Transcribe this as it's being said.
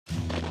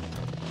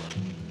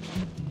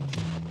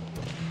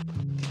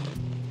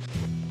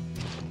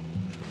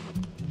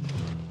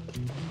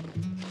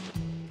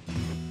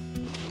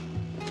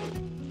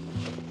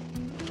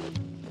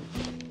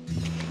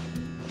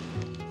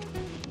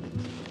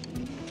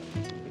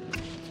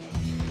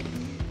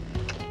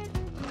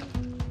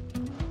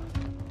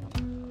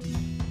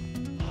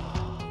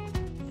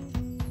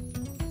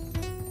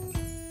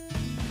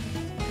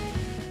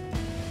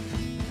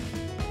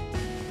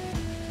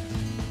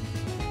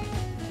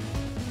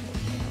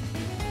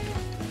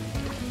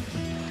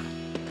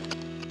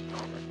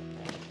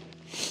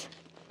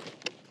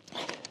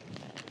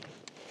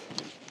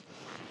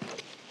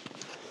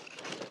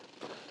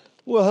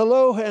Well,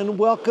 hello and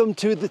welcome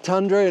to the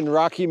Tundra in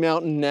Rocky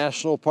Mountain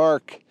National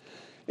Park.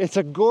 It's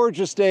a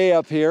gorgeous day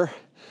up here.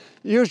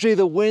 Usually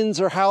the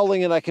winds are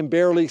howling and I can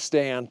barely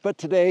stand, but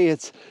today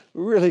it's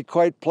really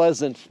quite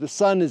pleasant. The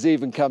sun is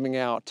even coming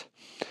out.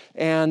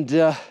 And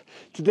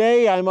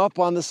today I'm up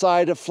on the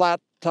side of Flat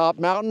Top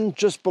Mountain,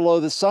 just below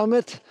the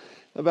summit,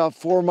 about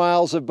 4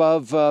 miles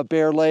above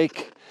Bear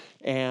Lake.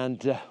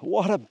 And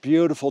what a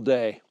beautiful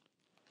day.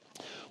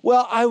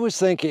 Well, I was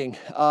thinking,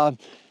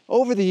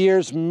 over the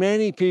years,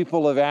 many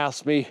people have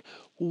asked me,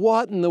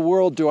 what in the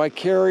world do I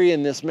carry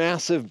in this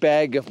massive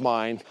bag of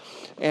mine?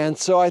 And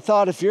so I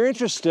thought if you're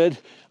interested,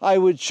 I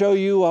would show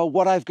you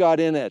what I've got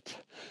in it.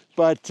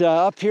 But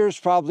up here is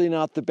probably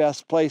not the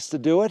best place to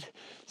do it.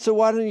 So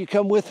why don't you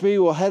come with me?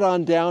 We'll head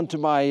on down to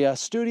my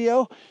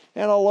studio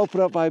and I'll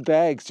open up my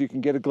bag so you can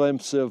get a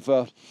glimpse of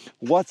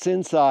what's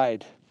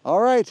inside.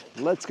 All right,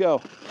 let's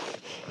go.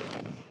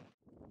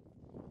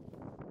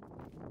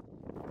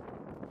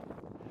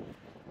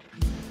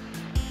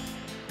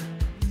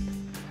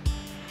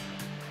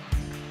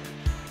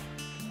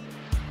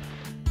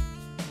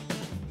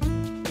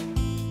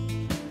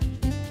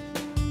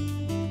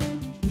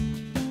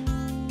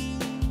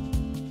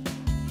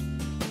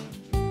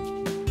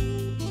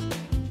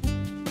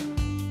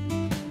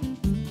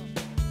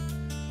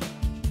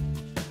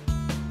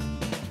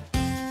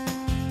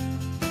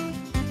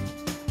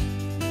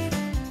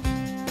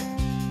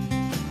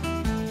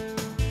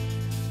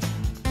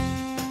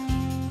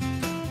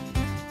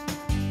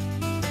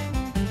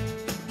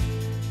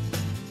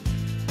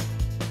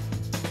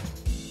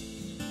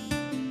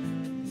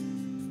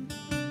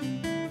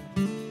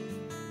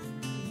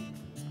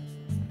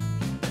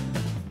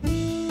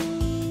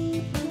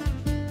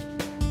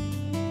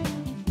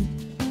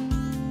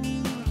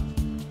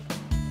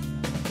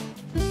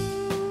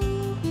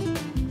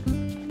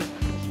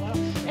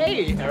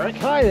 Hey, Eric.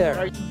 Hi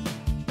there.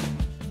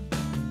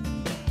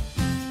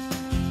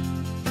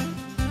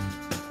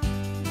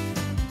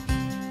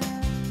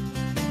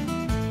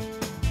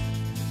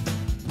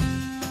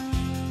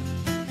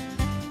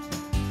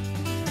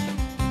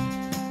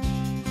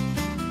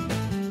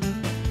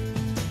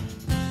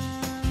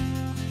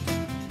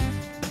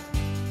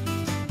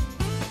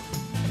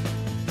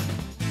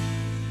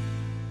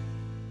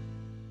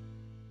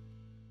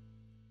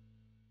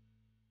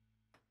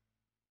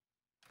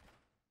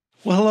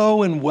 Well,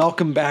 hello and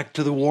welcome back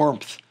to the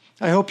warmth.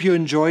 I hope you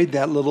enjoyed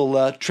that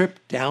little trip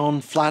down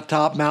Flat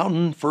Top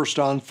Mountain, first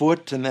on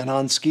foot and then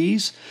on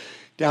skis,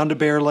 down to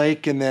Bear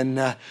Lake, and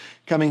then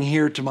coming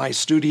here to my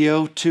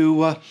studio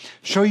to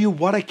show you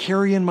what I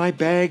carry in my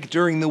bag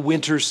during the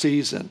winter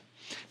season.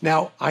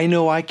 Now, I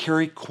know I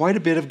carry quite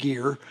a bit of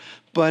gear,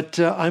 but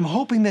I'm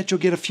hoping that you'll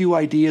get a few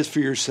ideas for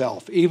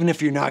yourself, even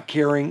if you're not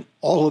carrying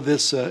all of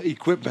this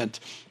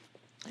equipment.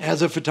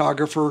 As a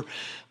photographer,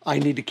 I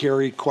need to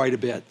carry quite a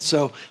bit.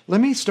 So let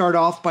me start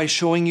off by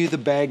showing you the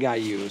bag I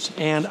use.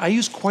 And I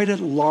use quite a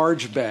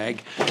large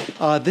bag.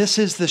 This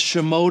is the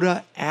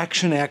Shimoda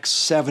Action X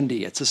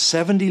 70. It's a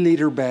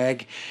 70-liter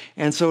bag,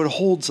 and so it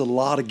holds a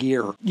lot of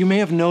gear. You may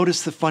have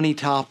noticed the funny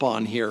top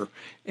on here.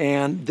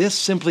 And this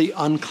simply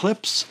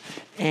unclips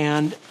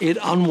and it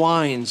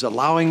unwinds,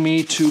 allowing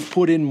me to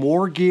put in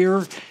more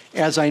gear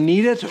as I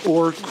need it,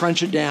 or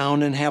crunch it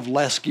down and have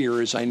less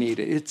gear as I need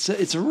it.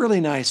 It's a really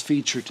nice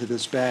feature to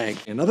this bag.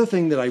 Another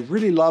thing that I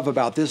really love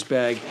about this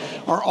bag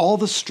are all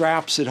the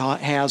straps it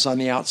has on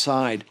the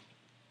outside.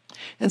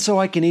 And so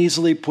I can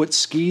easily put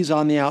skis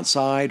on the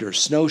outside, or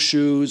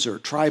snowshoes, or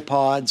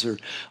tripods, or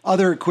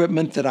other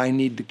equipment that I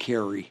need to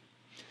carry.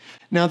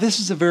 Now, this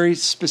is a very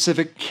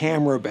specific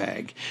camera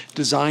bag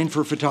designed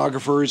for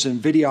photographers and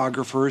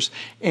videographers,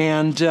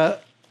 and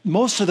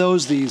most of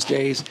those these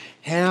days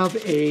have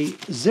a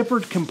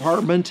zippered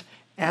compartment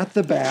at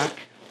the back.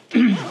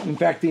 In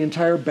fact, the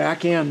entire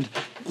back end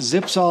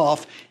zips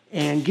off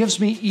and gives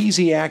me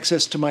easy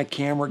access to my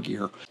camera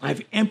gear.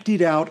 I've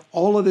emptied out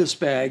all of this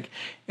bag,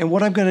 and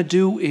what I'm going to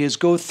do is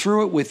go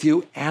through it with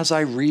you as I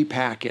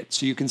repack it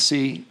so you can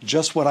see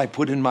just what I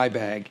put in my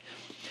bag.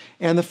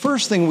 And the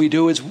first thing we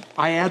do is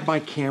I add my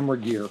camera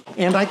gear.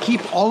 And I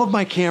keep all of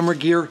my camera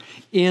gear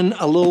in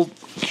a little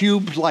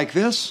cube like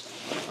this.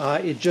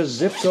 It just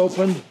zips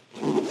open,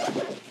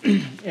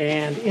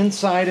 and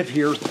inside of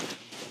here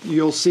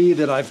you'll see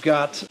that I've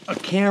got a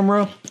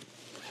camera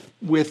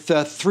with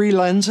 3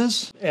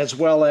 lenses, as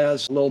well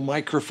as a little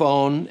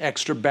microphone,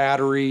 extra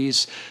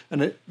batteries,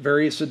 and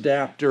various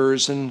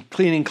adapters and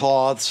cleaning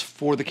cloths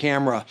for the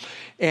camera.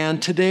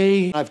 And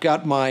today I've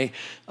got my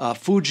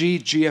Fuji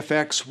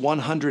GFX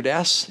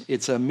 100S.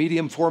 It's a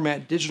medium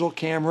format digital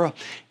camera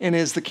and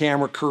is the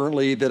camera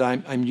currently that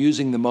I'm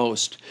using the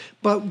most.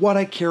 But what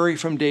I carry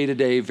from day to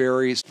day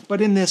varies.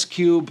 But in this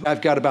cube,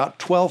 I've got about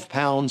 12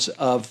 pounds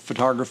of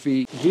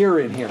photography gear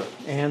in here.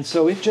 And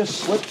so it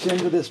just slips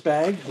into this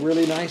bag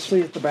really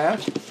nicely at the back.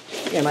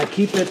 And I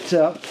keep it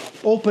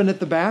open at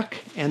the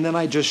back, and then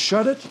I just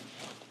shut it,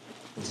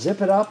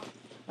 zip it up.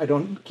 I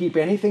don't keep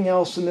anything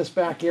else in this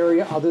back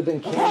area other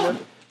than camera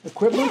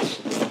equipment.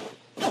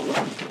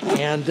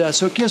 And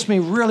so it gives me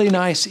really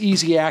nice,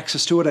 easy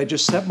access to it. I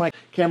just set my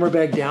camera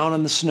bag down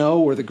on the snow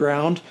or the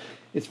ground.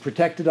 It's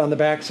protected on the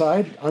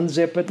backside,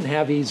 unzip it, and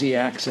have easy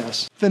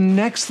access. The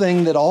next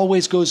thing that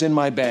always goes in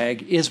my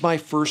bag is my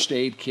first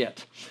aid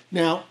kit.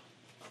 Now,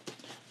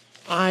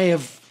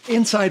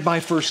 inside my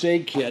first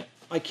aid kit,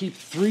 I keep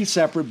 3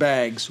 separate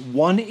bags.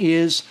 One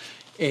is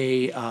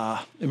a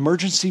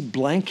emergency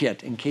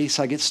blanket in case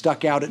I get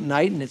stuck out at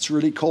night and it's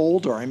really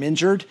cold or I'm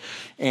injured,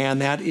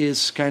 and that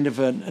is kind of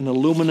an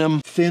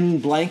aluminum thin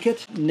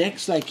blanket.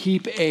 Next, I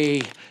keep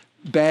a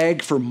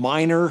bag for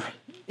minor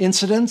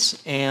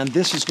incidents, and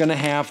this is going to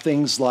have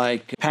things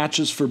like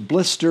patches for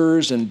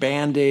blisters and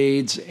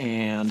band-aids,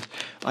 and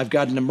I've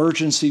got an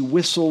emergency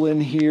whistle in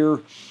here.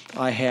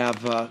 I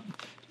have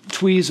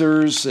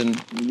tweezers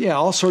and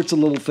all sorts of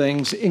little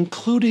things,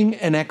 including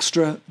an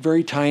extra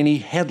very tiny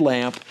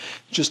headlamp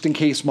just in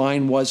case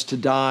mine was to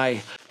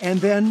die.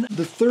 And then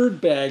the third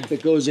bag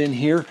that goes in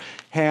here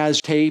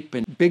has tape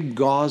and big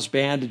gauze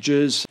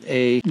bandages,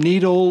 a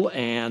needle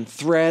and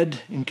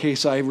thread in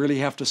case I really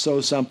have to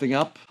sew something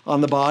up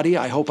on the body.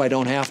 I hope I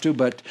don't have to,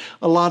 but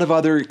a lot of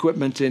other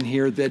equipment in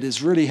here that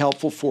is really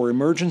helpful for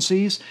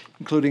emergencies,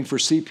 including for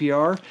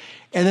CPR.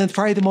 And then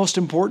probably the most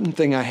important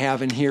thing I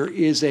have in here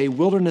is a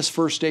wilderness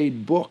first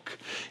aid book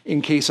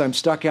in case I'm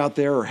stuck out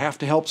there or have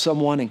to help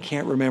someone and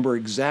can't remember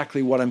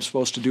exactly what I'm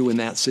supposed to do in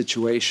that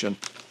situation.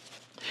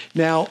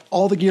 Now,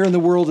 all the gear in the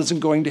world isn't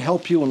going to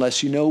help you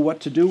unless you know what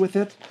to do with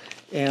it.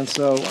 And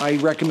so I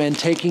recommend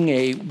taking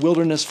a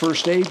wilderness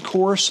first aid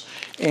course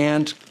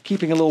and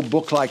keeping a little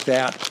book like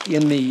that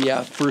in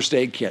the first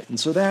aid kit. And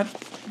so that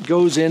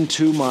goes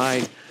into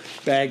my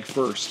bag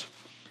first.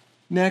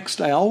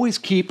 Next, I always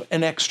keep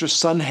an extra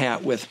sun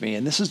hat with me,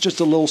 and this is just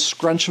a little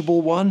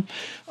scrunchable one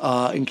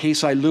in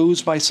case I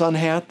lose my sun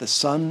hat. The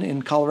sun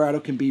in Colorado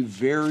can be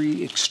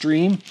very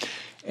extreme,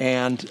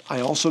 and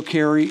I also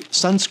carry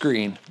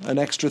sunscreen, an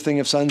extra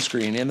thing of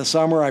sunscreen. In the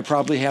summer, I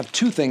probably have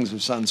 2 things of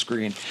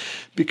sunscreen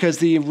because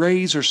the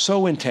rays are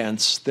so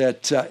intense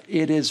that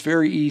it is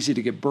very easy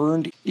to get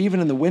burned, even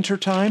in the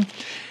wintertime.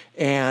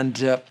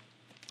 And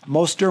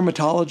most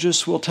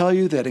dermatologists will tell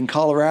you that in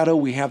Colorado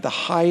we have the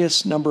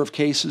highest number of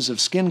cases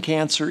of skin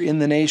cancer in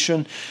the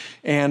nation,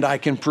 and I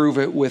can prove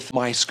it with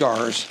my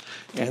scars.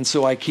 And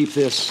so I keep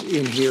this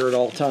in here at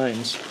all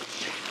times.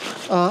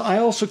 I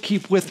also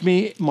keep with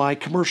me my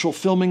commercial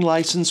filming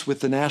license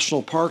with the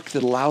National Park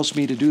that allows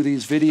me to do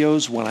these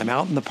videos when I'm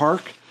out in the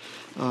park.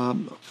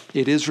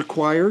 It is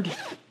required.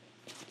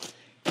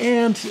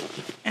 And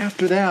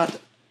after that,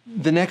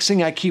 the next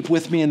thing I keep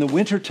with me in the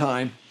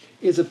wintertime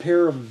is a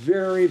pair of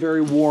very,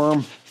 very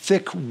warm,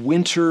 thick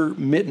winter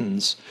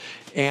mittens.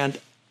 And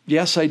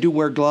yes, I do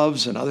wear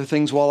gloves and other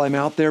things while I'm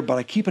out there, but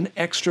I keep an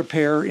extra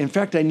pair. In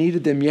fact, I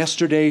needed them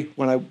yesterday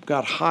when I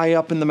got high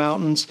up in the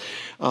mountains.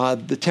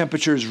 The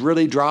temperatures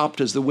really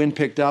dropped as the wind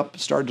picked up,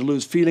 started to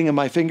lose feeling in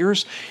my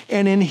fingers.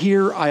 And in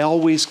here, I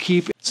always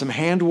keep some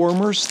hand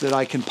warmers that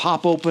I can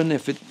pop open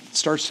if it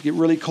starts to get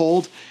really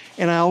cold.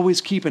 And I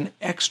always keep an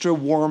extra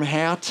warm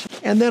hat.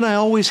 And then I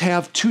always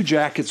have 2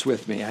 jackets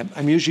with me.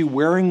 I'm usually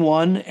wearing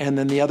one, and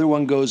then the other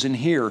one goes in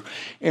here.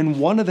 And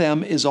one of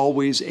them is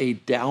always a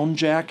down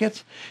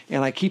jacket,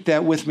 and I keep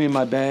that with me in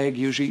my bag,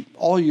 usually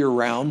all year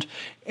round.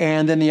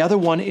 And then the other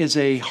one is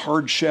a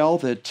hard shell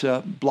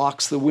that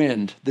blocks the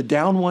wind. The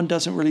down one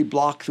doesn't really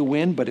block the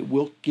wind, but it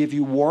will give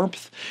you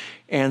warmth.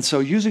 And so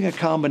using a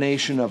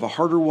combination of a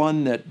harder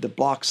one that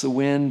blocks the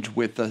wind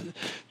with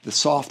the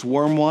soft,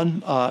 warm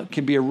one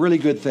can be a really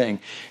good thing.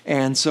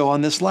 And so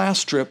on this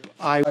last trip,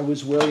 I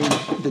was wearing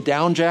the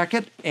down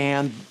jacket,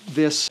 and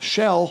this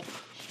shell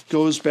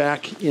goes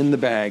back in the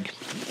bag.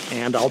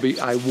 And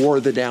I wore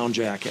the down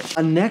jacket.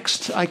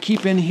 Next, I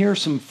keep in here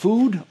some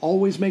food.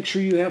 Always make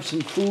sure you have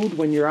some food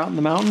when you're out in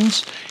the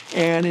mountains.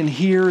 And in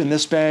here, in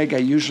this bag, I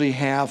usually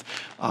have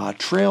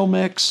trail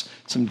mix,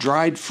 some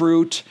dried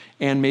fruit,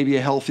 and maybe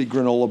a healthy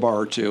granola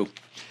bar or 2.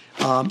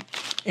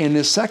 In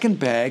this second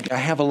bag, I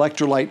have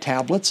electrolyte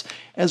tablets,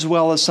 as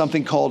well as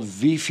something called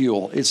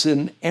V-Fuel. It's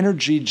an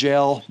energy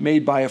gel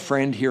made by a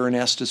friend here in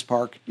Estes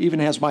Park. Even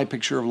has my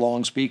picture of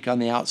Long's Peak on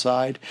the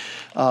outside.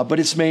 But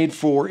it's made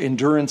for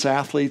endurance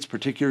athletes,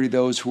 particularly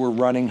those who are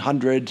running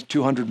 100,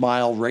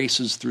 200-mile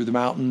races through the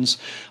mountains.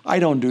 I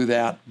don't do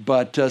that,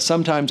 but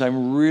sometimes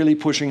I'm really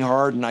pushing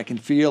hard and I can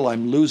feel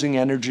I'm losing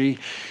energy.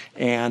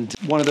 And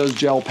one of those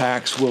gel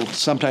packs will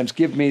sometimes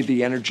give me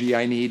the energy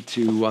I need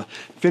to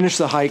finish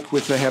the hike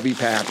with a heavy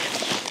pack.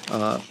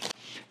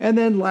 And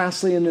then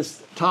lastly, in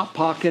this top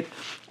pocket,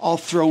 I'll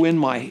throw in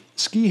my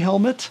ski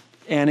helmet.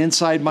 And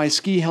inside my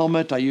ski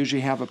helmet, I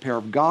usually have a pair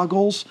of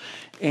goggles.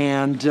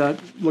 And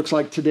looks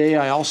like today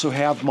I also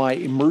have my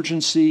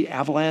emergency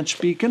avalanche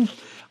beacon.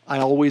 I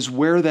always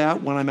wear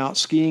that when I'm out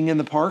skiing in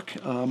the park.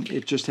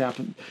 It just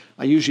happened.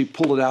 I usually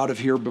pull it out of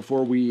here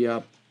before we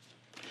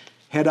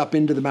head up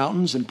into the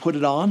mountains and put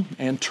it on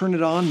and turn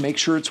it on, make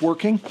sure it's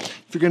working.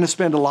 If you're going to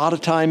spend a lot of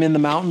time in the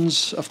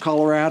mountains of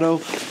Colorado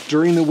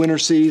during the winter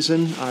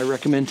season, I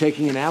recommend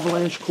taking an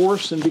avalanche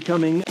course and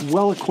becoming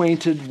well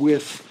acquainted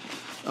with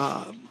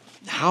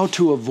how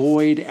to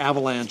avoid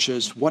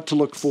avalanches, what to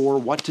look for,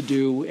 what to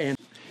do, and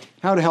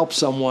how to help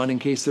someone in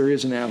case there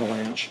is an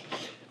avalanche.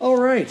 All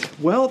right,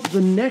 well,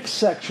 the next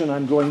section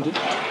I'm going to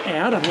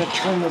add, I'm going to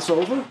turn this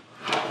over,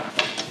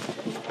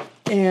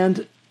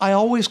 and I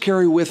always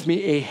carry with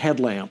me a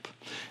headlamp.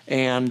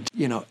 And,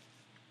 you know,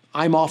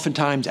 I'm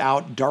oftentimes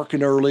out dark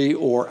and early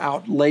or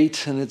out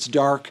late and it's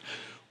dark.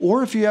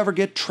 Or if you ever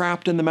get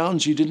trapped in the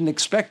mountains, you didn't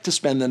expect to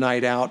spend the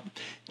night out,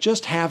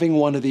 just having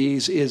one of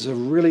these is a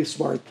really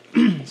smart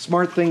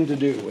thing to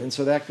do. And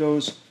so that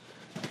goes,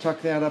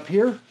 tuck that up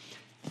here.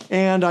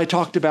 And I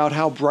talked about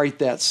how bright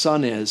that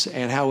sun is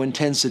and how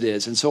intense it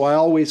is. And so I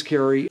always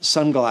carry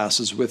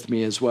sunglasses with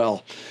me as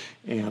well.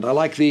 And I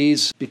like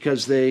these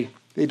because they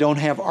don't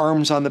have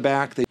arms on the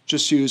back. They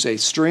just use a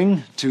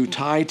string to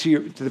tie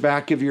to the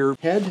back of your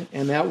head.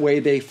 And that way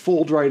they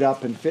fold right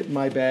up and fit in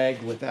my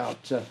bag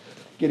without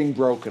getting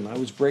broken. I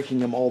was breaking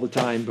them all the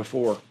time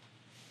before.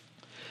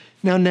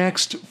 Now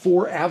next,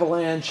 for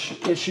avalanche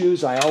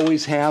issues, I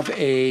always have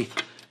a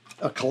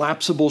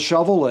collapsible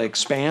shovel that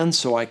expands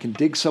so I can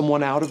dig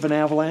someone out of an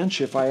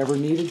avalanche if I ever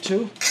needed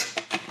to,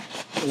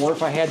 or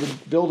if I had to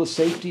build a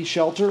safety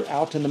shelter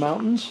out in the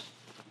mountains.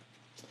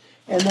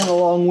 And then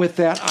along with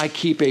that, I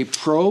keep a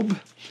probe.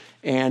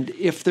 And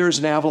if there's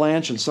an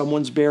avalanche and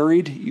someone's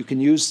buried, you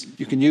can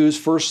use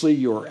firstly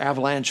your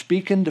avalanche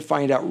beacon to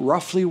find out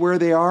roughly where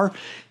they are.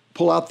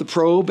 Pull out the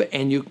probe,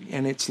 and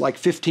it's like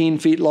 15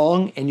 feet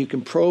long, and you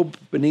can probe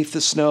beneath the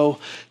snow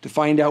to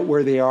find out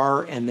where they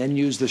are, and then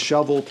use the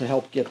shovel to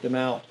help get them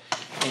out.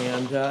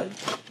 And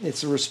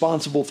it's a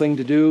responsible thing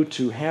to do,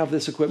 to have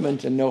this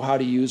equipment and know how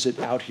to use it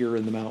out here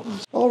in the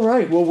mountains. All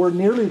right, well, we're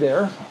nearly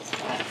there.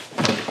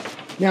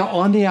 Now,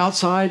 on the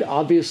outside,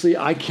 obviously,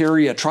 I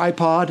carry a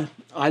tripod.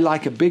 I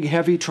like a big,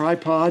 heavy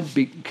tripod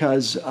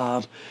because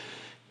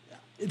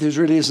there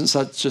really isn't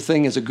such a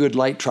thing as a good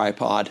light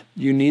tripod.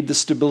 You need the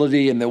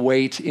stability and the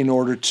weight in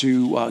order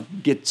to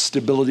get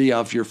stability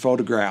of your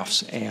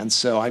photographs. And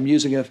so I'm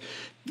using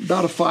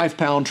about a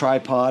 5-pound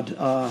tripod,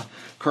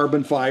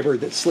 carbon fiber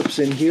that slips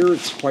in here.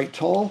 It's quite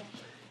tall,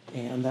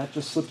 and that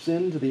just slips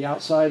into the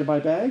outside of my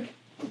bag.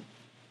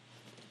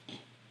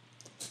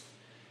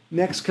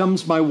 Next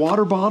comes my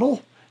water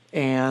bottle,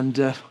 and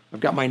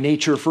I've got my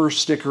Nature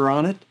First sticker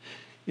on it.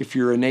 If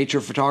you're a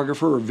nature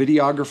photographer or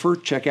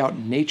videographer, check out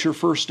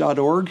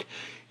naturefirst.org.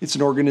 It's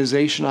an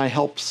organization I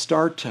helped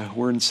start.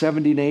 We're in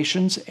 70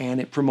 nations,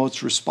 and it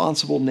promotes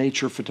responsible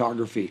nature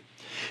photography.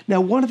 Now,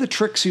 one of the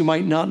tricks you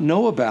might not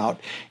know about,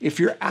 if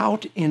you're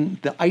out in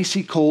the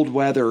icy cold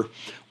weather,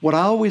 what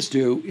I always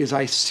do is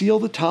I seal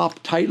the top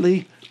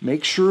tightly,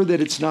 make sure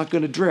that it's not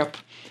going to drip,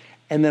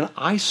 and then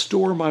I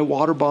store my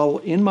water bottle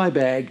in my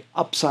bag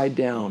upside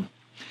down.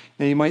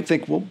 Now, you might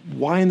think, well,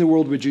 why in the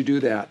world would you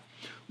do that?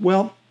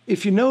 Well,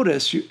 if you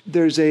notice,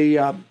 there's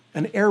an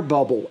air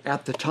bubble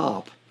at the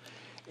top.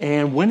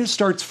 And when it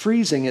starts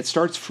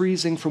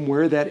freezing from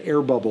where that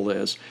air bubble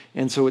is.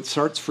 And so it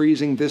starts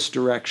freezing this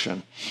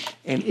direction.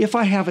 And if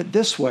I have it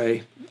this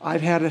way,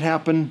 I've had it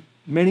happen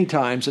many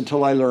times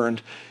until I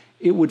learned,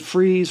 it would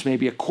freeze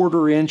maybe a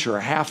 1/4 inch or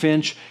a 1/2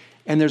 inch,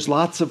 and there's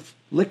lots of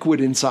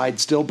liquid inside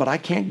still, but I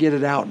can't get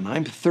it out. And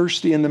I'm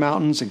thirsty in the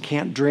mountains and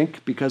can't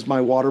drink because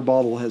my water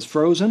bottle has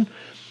frozen.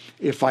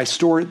 If I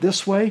store it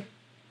this way,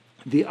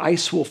 the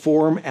ice will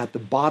form at the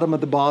bottom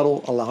of the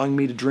bottle, allowing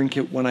me to drink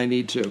it when I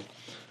need to.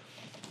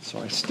 So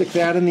I stick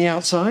that in the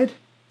outside.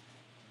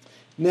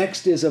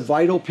 Next is a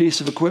vital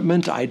piece of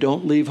equipment I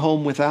don't leave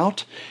home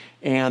without,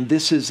 and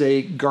this is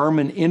a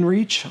Garmin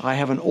InReach. I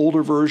have an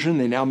older version.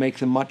 They now make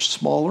them much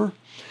smaller,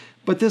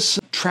 but this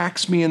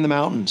tracks me in the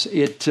mountains.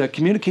 It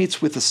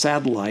communicates with the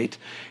satellite,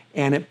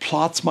 and it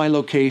plots my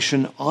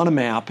location on a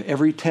map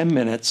every 10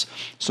 minutes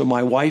so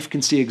my wife can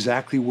see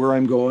exactly where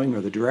I'm going or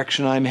the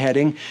direction I'm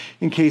heading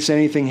in case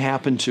anything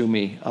happened to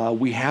me.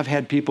 We have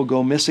had people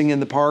go missing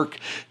in the park,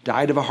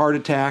 died of a heart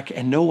attack,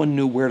 and no one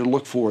knew where to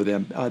look for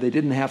them. They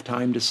didn't have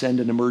time to send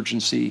an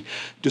emergency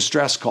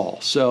distress call.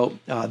 So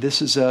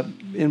this is an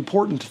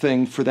important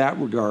thing for that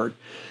regard.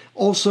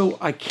 Also,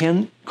 I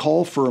can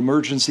call for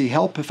emergency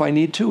help if I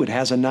need to. It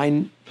has a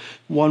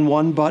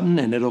 911 button,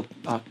 and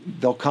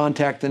they'll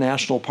contact the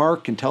national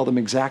park and tell them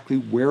exactly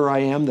where I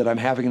am, that I'm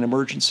having an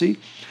emergency.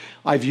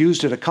 I've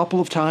used it a couple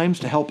of times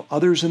to help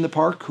others in the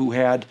park who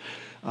had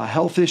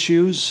health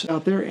issues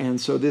out there, and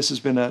so this has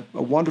been a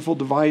wonderful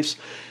device.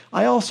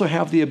 I also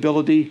have the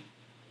ability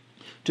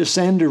to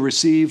send or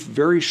receive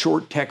very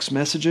short text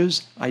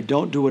messages. I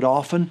don't do it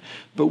often,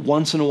 but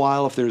once in a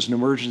while, if there's an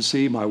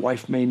emergency, my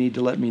wife may need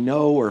to let me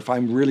know, or if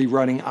I'm really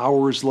running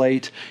hours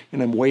late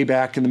and I'm way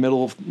back in the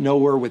middle of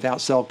nowhere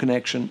without cell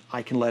connection,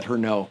 I can let her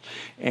know.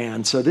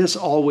 And so this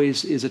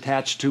always is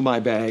attached to my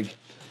bag.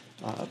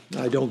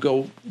 I don't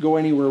go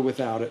anywhere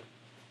without it.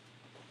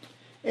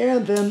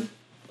 And then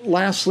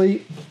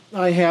lastly,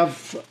 I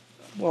have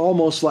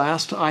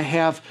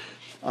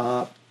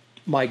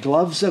my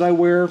gloves that I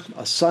wear,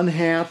 a sun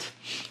hat,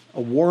 a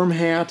warm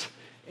hat,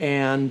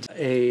 and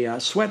a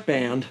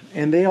sweatband,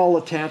 and they all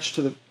attach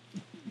to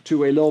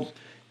a little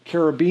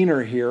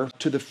carabiner here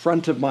to the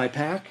front of my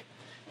pack.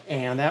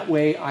 And that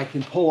way I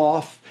can pull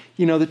off.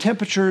 You know, the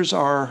temperatures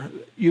are,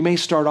 you may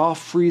start off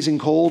freezing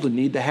cold and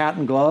need the hat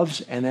and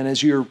gloves, and then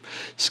as you're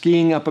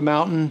skiing up a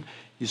mountain,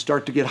 you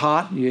start to get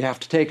hot and you have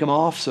to take them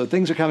off. So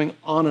things are coming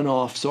on and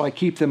off, so I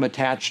keep them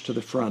attached to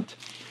the front.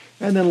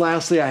 And then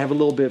lastly, I have a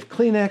little bit of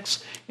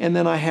Kleenex, and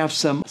then I have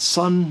some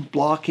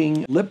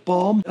sun-blocking lip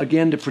balm,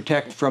 again to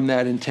protect from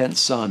that intense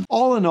sun.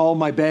 All in all,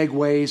 my bag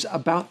weighs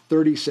about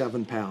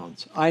 37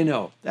 pounds. I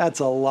know, that's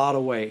a lot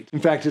of weight. In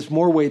fact, it's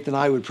more weight than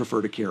I would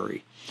prefer to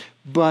carry.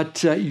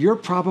 But you're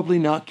probably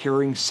not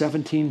carrying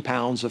 17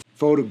 pounds of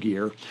photo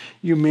gear.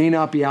 You may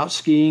not be out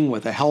skiing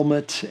with a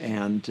helmet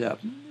and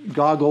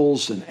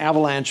goggles and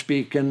avalanche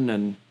beacon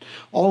and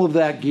all of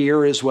that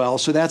gear as well,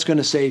 so that's going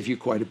to save you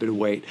quite a bit of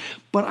weight.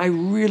 But I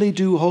really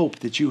do hope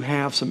that you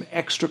have some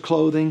extra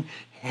clothing,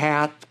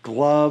 hat,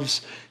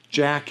 gloves,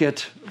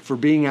 jacket for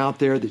being out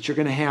there, that you're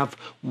going to have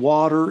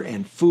water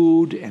and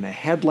food and a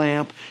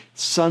headlamp,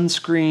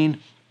 sunscreen,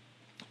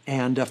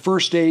 and a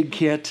first aid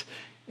kit,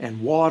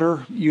 and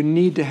water. You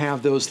need to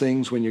have those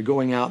things when you're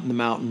going out in the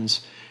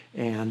mountains.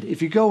 And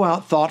if you go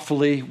out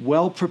thoughtfully,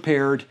 well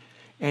prepared,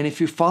 and if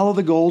you follow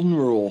the golden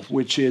rule,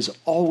 which is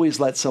always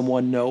let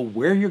someone know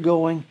where you're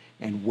going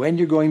and when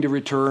you're going to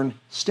return,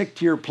 stick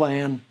to your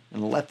plan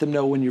and let them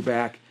know when you're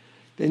back,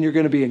 then you're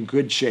going to be in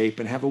good shape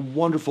and have a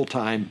wonderful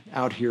time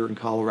out here in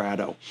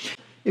Colorado.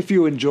 If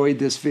you enjoyed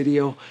this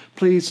video,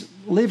 please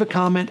leave a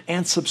comment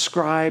and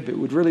subscribe. It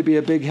would really be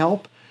a big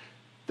help.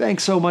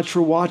 Thanks so much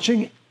for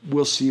watching.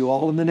 We'll see you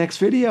all in the next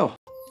video.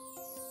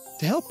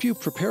 To help you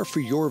prepare for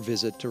your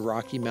visit to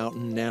Rocky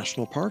Mountain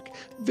National Park,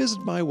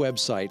 visit my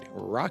website,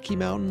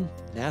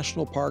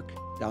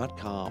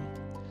 RockyMountainNationalPark.com.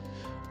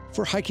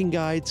 For hiking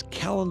guides,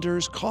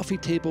 calendars, coffee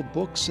table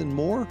books, and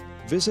more,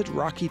 visit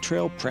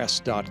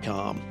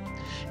RockyTrailPress.com.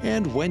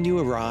 And when you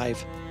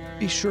arrive,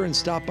 be sure and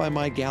stop by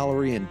my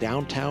gallery in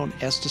downtown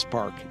Estes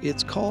Park.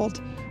 It's called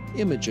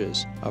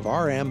Images of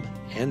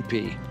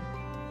RMNP.